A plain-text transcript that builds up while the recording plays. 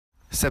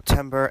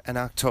September and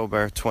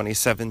October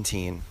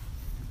 2017.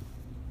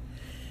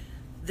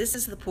 This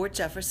is the Port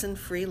Jefferson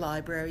Free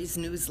Library's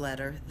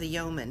newsletter, The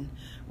Yeoman,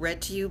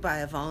 read to you by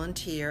a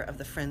volunteer of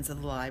the Friends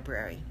of the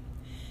Library.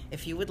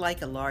 If you would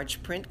like a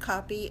large print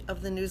copy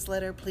of the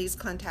newsletter, please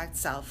contact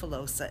Sal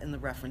Filosa in the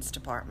reference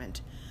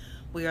department.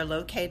 We are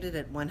located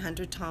at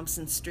 100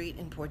 Thompson Street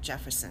in Port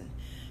Jefferson.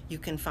 You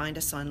can find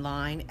us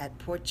online at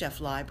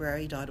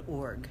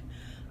portjefflibrary.org.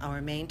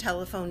 Our main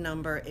telephone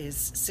number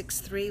is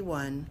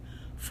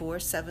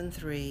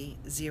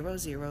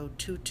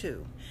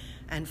 631-473-0022,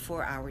 and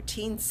for our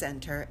teen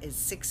center is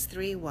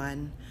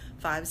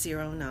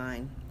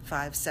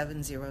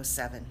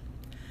 631-509-5707.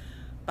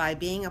 By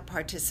being a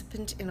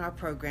participant in our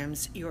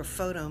programs, your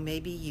photo may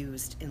be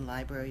used in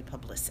library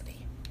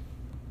publicity.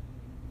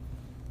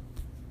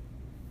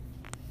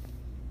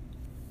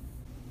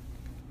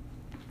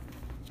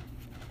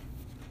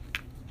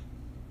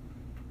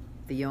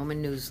 The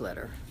Yeoman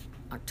Newsletter,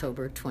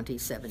 October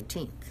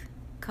 2017.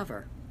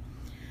 Cover: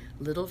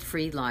 Little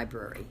Free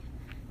Library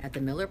at the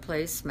Miller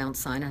Place, Mount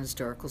Sinai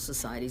Historical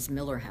Society's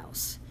Miller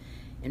House.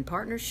 In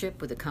partnership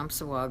with the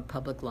Compsawag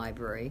Public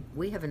Library,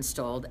 we have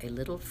installed a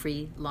Little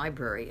Free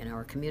Library in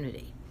our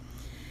community.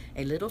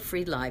 A Little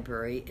Free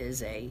Library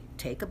is a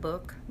take a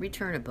book,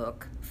 return a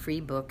book,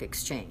 free book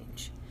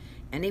exchange.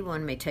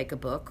 Anyone may take a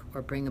book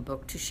or bring a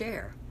book to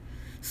share.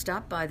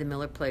 Stop by the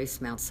Miller Place,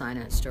 Mount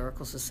Sinai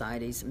Historical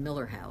Society's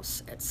Miller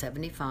House at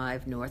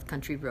 75 North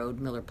Country Road,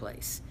 Miller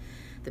Place.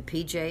 The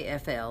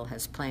PJFL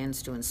has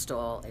plans to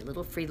install a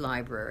Little Free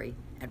Library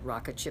at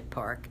Rocket Ship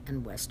Park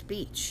and West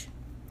Beach.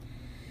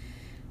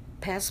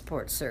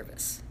 Passport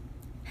service.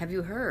 Have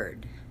you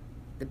heard?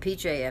 The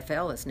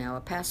PJFL is now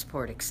a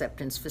passport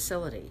acceptance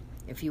facility.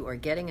 If you are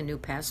getting a new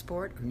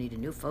passport or need a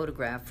new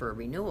photograph for a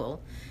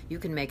renewal, you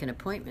can make an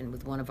appointment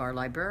with one of our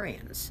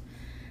librarians.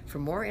 For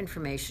more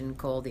information,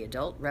 call the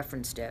Adult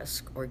Reference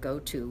Desk or go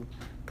to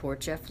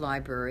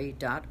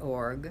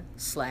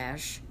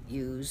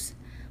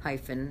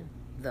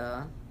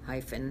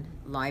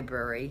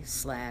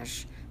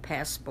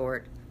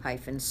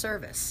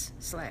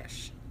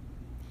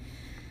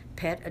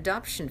Pet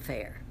Adoption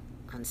Fair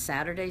on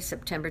Saturday,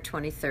 September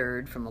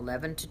 23rd from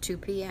 11 to 2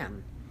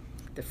 p.m.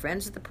 The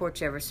Friends of the Port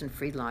Jefferson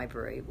Free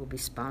Library will be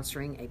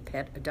sponsoring a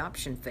pet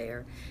adoption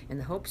fair in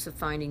the hopes of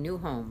finding new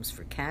homes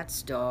for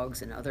cats,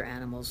 dogs, and other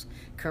animals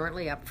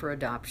currently up for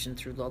adoption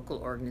through local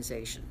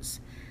organizations.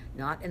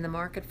 Not in the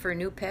market for a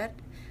new pet?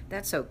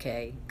 That's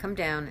okay. Come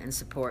down and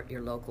support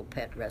your local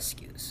pet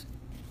rescues.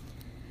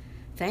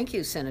 Thank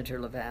you, Senator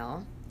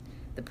Laval.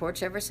 The Port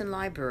Jefferson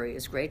Library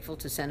is grateful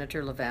to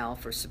Senator Laval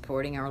for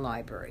supporting our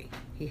library.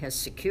 He has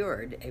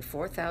secured a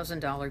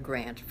 $4,000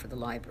 grant for the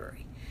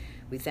library.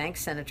 We thank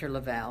Senator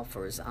Laval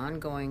for his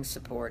ongoing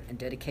support and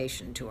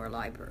dedication to our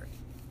library.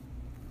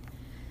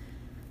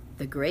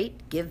 The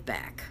Great Give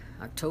Back,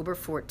 October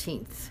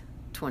 14th,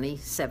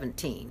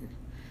 2017,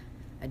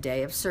 a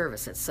day of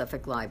service at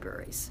Suffolk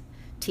Libraries.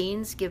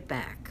 Teens Give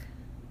Back.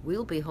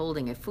 We'll be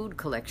holding a food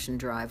collection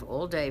drive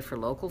all day for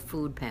local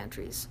food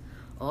pantries.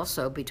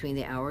 Also, between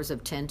the hours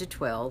of 10 to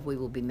 12, we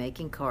will be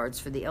making cards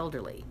for the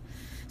elderly.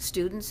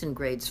 Students in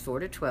grades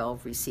 4 to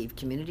 12 receive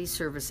community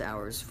service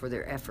hours for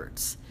their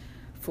efforts.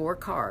 4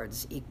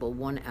 cards equal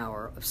 1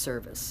 hour of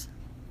service.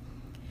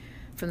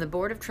 From the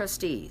Board of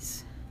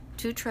Trustees,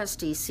 2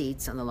 trustee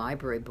seats on the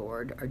library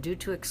board are due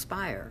to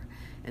expire,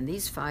 and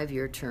these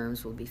 5-year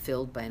terms will be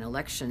filled by an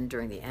election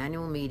during the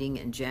annual meeting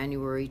in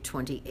January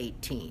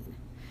 2018.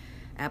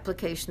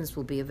 Applications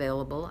will be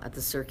available at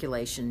the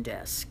circulation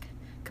desk.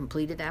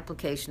 Completed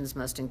applications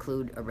must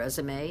include a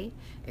resume,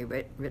 a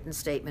written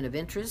statement of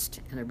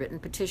interest, and a written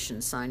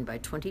petition signed by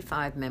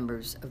 25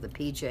 members of the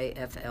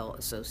PJFL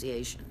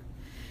Association.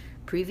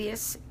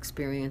 Previous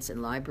experience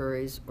in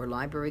libraries or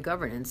library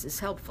governance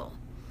is helpful.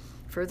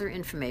 Further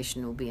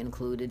information will be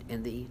included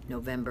in the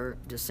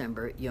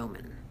November-December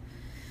Yeoman.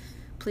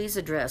 Please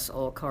address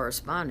all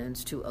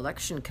correspondence to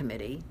Election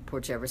Committee,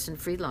 Port Jefferson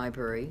Free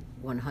Library,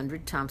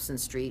 100 Thompson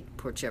Street,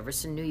 Port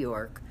Jefferson, New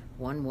York,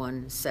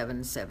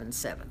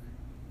 11777.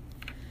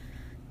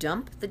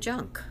 Dump the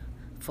Junk,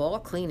 fall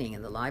cleaning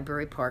in the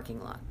library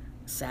parking lot,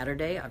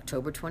 Saturday,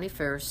 October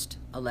 21st,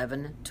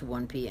 11 to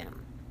 1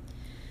 p.m.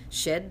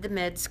 Shed the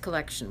Meds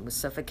collection with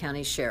Suffolk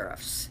County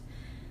Sheriffs.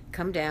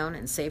 Come down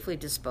and safely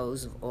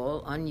dispose of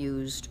all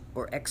unused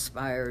or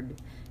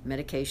expired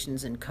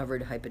medications and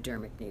covered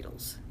hypodermic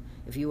needles.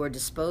 If you are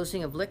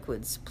disposing of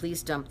liquids,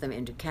 please dump them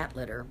into cat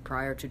litter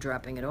prior to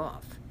dropping it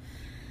off.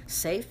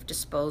 Safe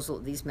disposal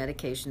of these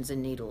medications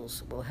and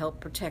needles will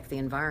help protect the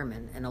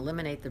environment and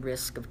eliminate the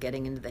risk of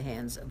getting into the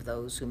hands of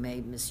those who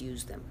may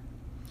misuse them.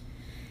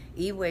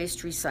 E-waste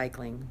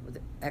recycling with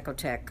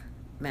Ecotech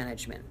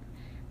Management.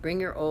 Bring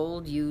your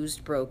old,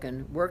 used,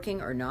 broken,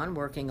 working or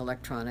non-working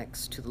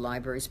electronics to the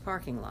library's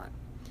parking lot.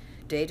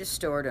 Data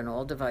stored on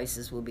all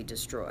devices will be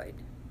destroyed.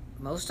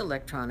 Most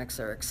electronics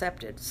are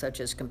accepted,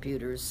 such as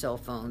computers, cell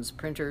phones,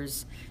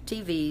 printers,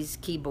 TVs,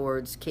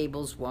 keyboards,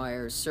 cables,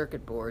 wires,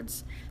 circuit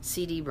boards,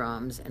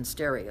 CD-ROMs, and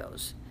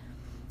stereos.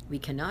 We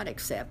cannot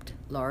accept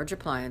large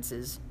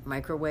appliances,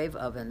 microwave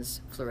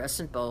ovens,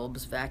 fluorescent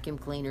bulbs, vacuum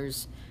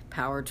cleaners,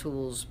 power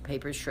tools,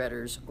 paper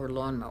shredders, or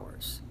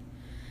lawnmowers.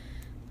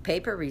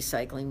 Paper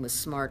recycling with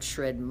Smart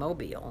Shred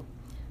Mobile.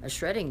 A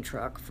shredding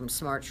truck from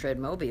Smart Shred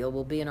Mobile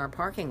will be in our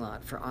parking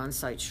lot for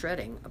on-site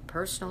shredding of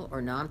personal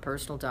or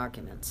non-personal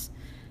documents.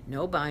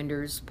 No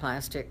binders,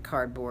 plastic,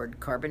 cardboard,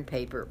 carbon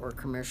paper, or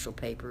commercial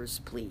papers,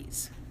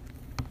 please.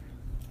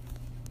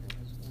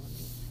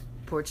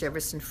 Port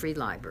Jefferson Free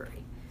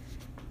Library,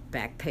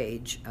 back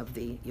page of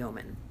the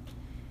Yeoman.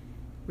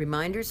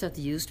 Reminders at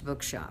the used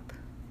bookshop.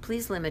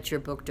 Please limit your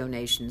book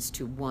donations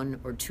to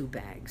 1 or 2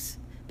 bags.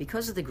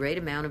 Because of the great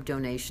amount of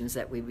donations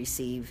that we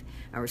receive,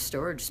 our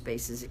storage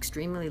space is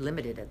extremely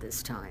limited at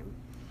this time.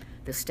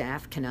 The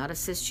staff cannot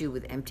assist you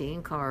with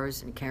emptying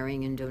cars and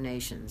carrying in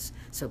donations,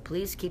 so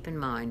please keep in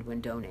mind when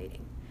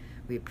donating.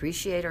 We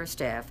appreciate our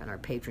staff and our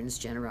patrons'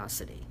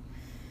 generosity.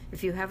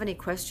 If you have any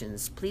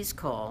questions, please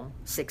call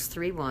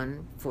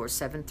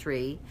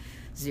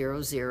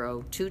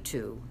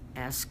 631-473-0022.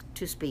 Ask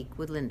to speak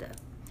with Linda.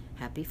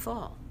 Happy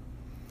fall.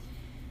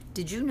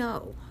 Did you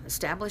know,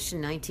 established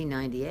in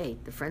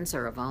 1998, the Friends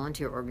are a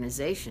volunteer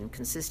organization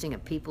consisting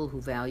of people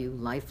who value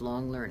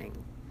lifelong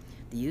learning.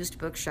 The used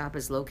bookshop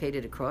is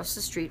located across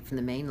the street from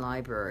the main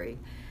library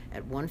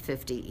at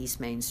 150 East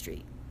Main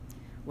Street.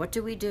 What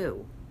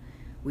do?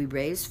 We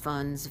raise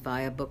funds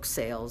via book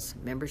sales,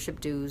 membership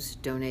dues,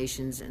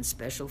 donations, and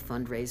special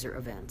fundraiser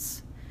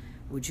events.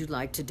 Would you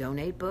like to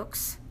donate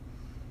books?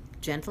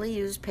 Gently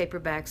used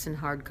paperbacks and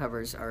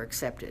hardcovers are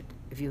accepted.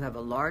 If you have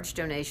a large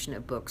donation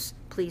of books,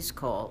 please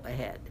call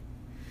ahead.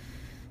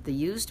 The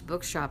used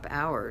bookshop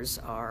hours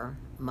are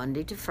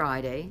Monday to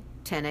Friday,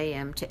 10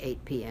 a.m. to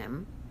 8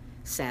 p.m.,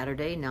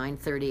 Saturday,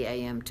 9:30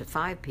 a.m. to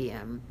 5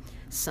 p.m.,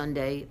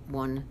 Sunday,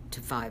 1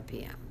 to 5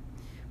 p.m.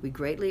 We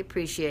greatly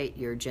appreciate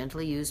your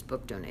gently used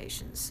book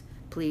donations.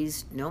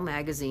 Please, no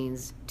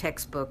magazines,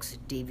 textbooks,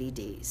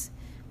 DVDs.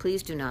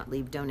 Please do not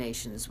leave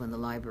donations when the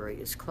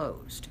library is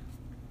closed.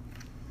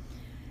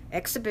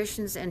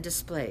 Exhibitions and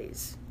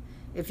displays.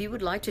 If you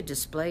would like to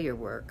display your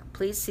work,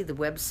 please see the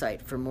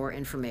website for more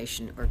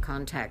information or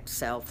contact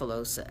Sal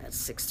Filosa at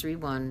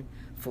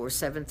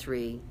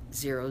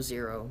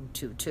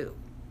 631-473-0022.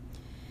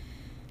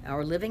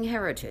 Our Living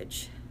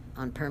Heritage,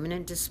 on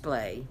permanent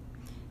display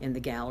in the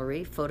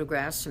gallery,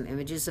 photographs from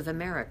Images of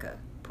America,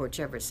 Port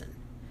Jefferson.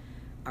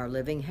 Our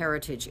Living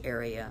Heritage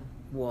area,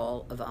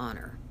 Wall of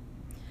Honor.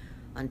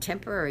 On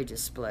temporary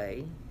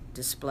display,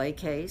 display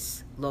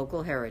case,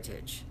 Local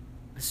Heritage,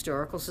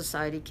 Historical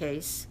Society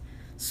case,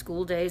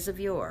 School Days of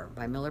Yore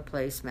by Miller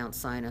Place, Mount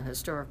Sinai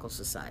Historical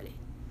Society.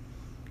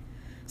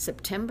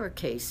 September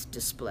case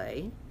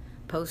display,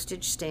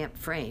 Postage Stamp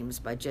Frames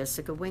by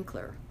Jessica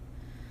Winkler.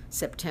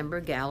 September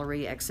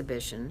Gallery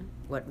Exhibition,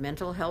 What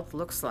Mental Health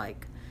Looks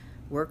Like,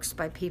 Works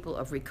by People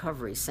of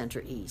Recovery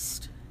Center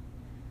East.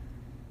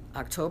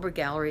 October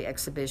Gallery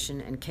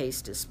Exhibition and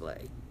Case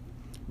Display,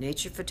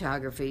 Nature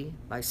Photography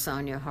by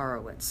Sonia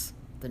Horowitz,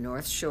 The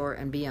North Shore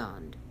and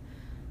Beyond.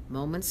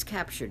 Moments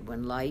captured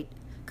when light,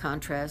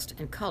 contrast,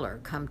 and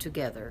color come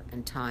together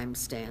and time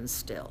stands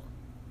still.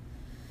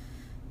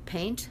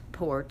 Paint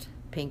Port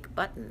Pink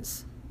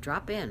Buttons.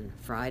 Drop in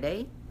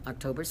Friday,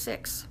 October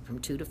 6th from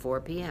 2 to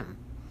 4 p.m.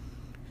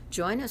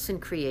 Join us in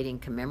creating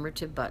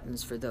commemorative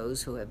buttons for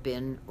those who have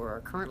been or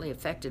are currently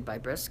affected by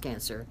breast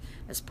cancer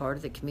as part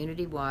of the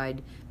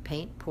community-wide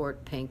Paint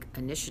Port Pink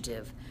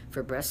initiative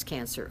for breast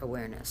cancer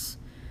awareness.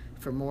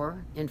 For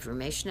more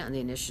information on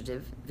the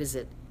initiative,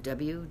 visit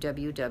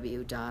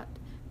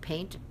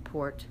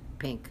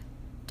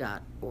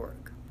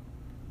www.paintportpink.org.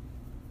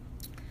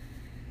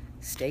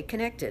 Stay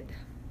connected.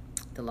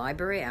 The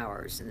library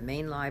hours in the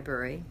main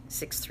library,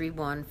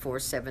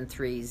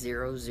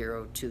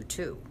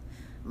 631-473-0022.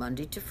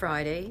 Monday to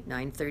Friday,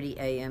 9:30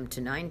 a.m.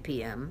 to 9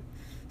 p.m.,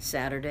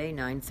 Saturday,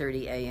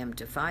 9:30 a.m.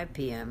 to 5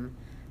 p.m.,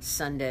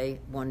 Sunday,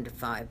 1 to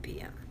 5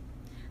 p.m.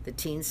 The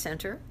Teen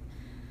Center,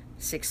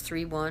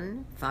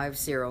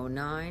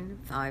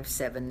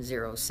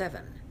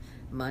 631-509-5707.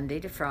 Monday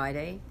to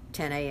Friday,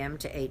 10 a.m.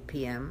 to 8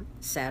 p.m.,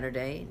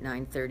 Saturday,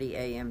 9:30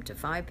 a.m. to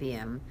 5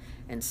 p.m.,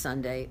 and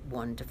Sunday,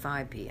 1 to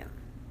 5 p.m.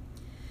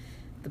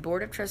 The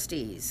Board of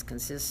Trustees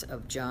consists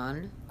of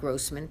John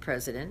Grossman,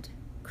 President,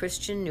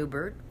 Christian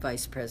Newbert,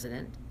 Vice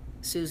President,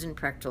 Susan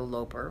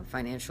Prechtel-Loper,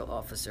 Financial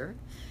Officer,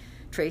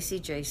 Tracy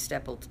J.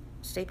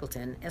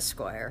 Stapleton,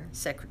 Esquire,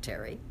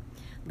 Secretary,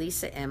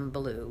 Lisa M.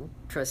 Ballou,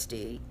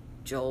 Trustee,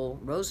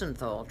 Joel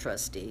Rosenthal,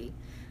 Trustee,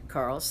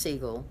 Carl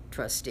Siegel,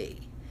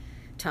 Trustee,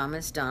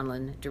 Thomas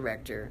Donlin,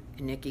 Director,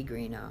 and Nikki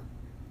Greeno,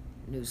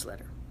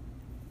 Newsletter.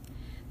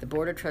 The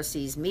Board of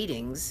Trustees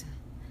meetings,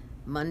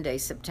 Monday,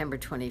 September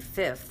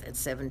 25th at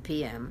 7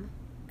 p.m.,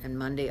 and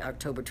Monday,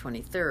 October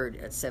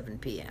 23rd at 7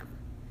 p.m.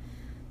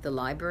 The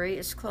library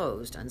is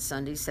closed on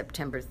Sunday,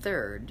 September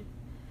 3rd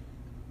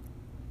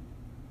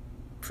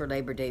for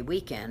Labor Day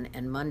weekend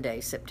and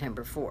Monday,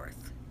 September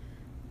 4th.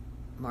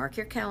 Mark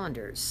your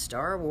calendars.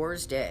 Star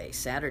Wars Day,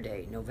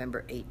 Saturday,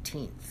 November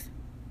 18th.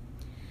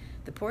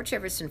 The Port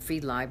Jefferson Free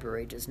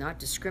Library does not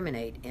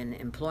discriminate in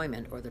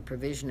employment or the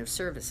provision of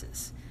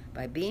services.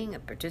 By being a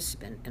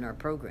participant in our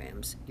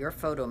programs, your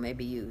photo may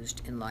be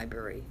used in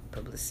library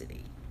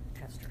publicity.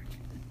 Pastor.